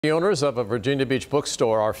The owners of a Virginia Beach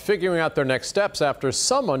bookstore are figuring out their next steps after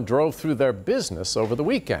someone drove through their business over the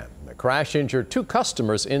weekend. The crash injured two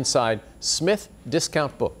customers inside Smith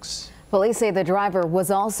Discount Books. Police say the driver was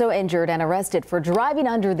also injured and arrested for driving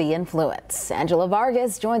under the influence. Angelo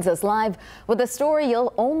Vargas joins us live with a story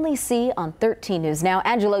you'll only see on 13 News. Now,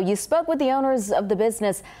 Angelo, you spoke with the owners of the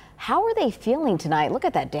business. How are they feeling tonight? Look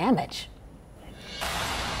at that damage.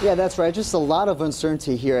 Yeah, that's right. Just a lot of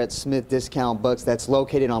uncertainty here at Smith Discount Books that's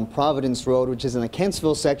located on Providence Road, which is in the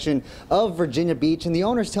Kentsville section of Virginia Beach. And the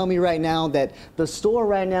owners tell me right now that the store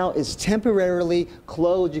right now is temporarily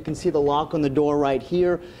closed. You can see the lock on the door right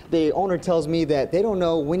here. The owner tells me that they don't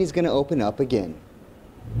know when he's going to open up again.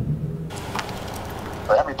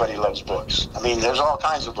 Everybody loves books. I mean, there's all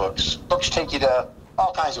kinds of books. Books take you to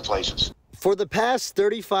all kinds of places. For the past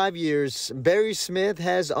 35 years, Barry Smith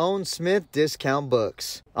has owned Smith Discount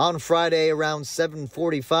Books. On Friday around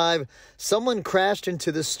 7:45, someone crashed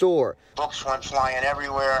into the store. Books went flying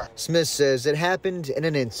everywhere. Smith says it happened in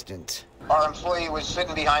an instant. Our employee was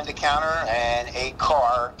sitting behind the counter and a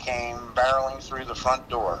car came barreling through the front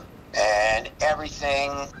door. And everything,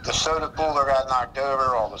 the soda cooler got knocked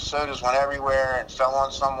over, all the sodas went everywhere and fell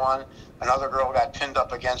on someone. Another girl got pinned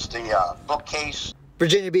up against the bookcase.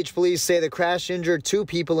 Virginia Beach police say the crash injured two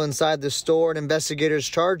people inside the store, and investigators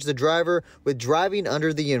charged the driver with driving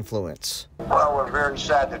under the influence. Well, we're very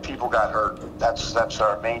sad that people got hurt. That's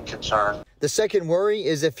our main concern. The second worry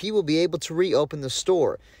is if he will be able to reopen the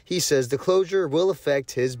store. He says the closure will affect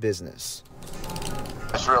his business.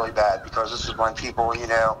 It's really bad because this is when people,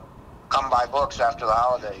 come buy books after the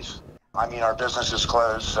holidays. I mean, our business is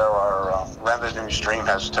closed, so our revenue stream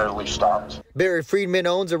has totally stopped. Barry Friedman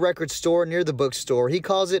owns a record store near the bookstore. He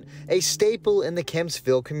calls it a staple in the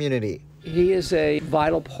Kempsville community. He is a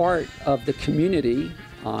vital part of the community.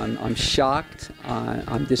 I'm shocked.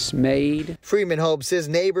 I'm dismayed. Friedman hopes his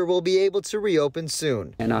neighbor will be able to reopen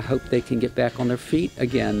soon. And I hope they can get back on their feet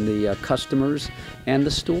again, the customers and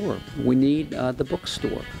the store. We need the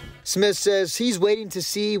bookstore. Smith says he's waiting to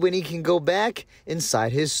see when he can go back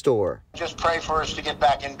inside his store. Just pray for us to get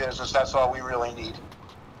back in business. That's all we really need.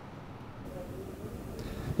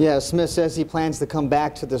 Yeah, Smith says he plans to come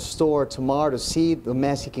back to the store tomorrow to see the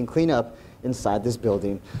mess he can clean up inside this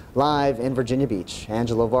building. Live in Virginia Beach,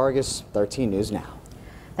 Angelo Vargas, 13 News Now.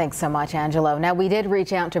 Thanks so much, Angelo. Now, we did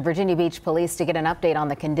reach out to Virginia Beach Police to get an update on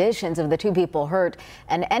the conditions of the two people hurt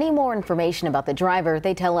and any more information about the driver.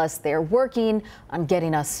 They tell us they're working on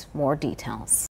getting us more details.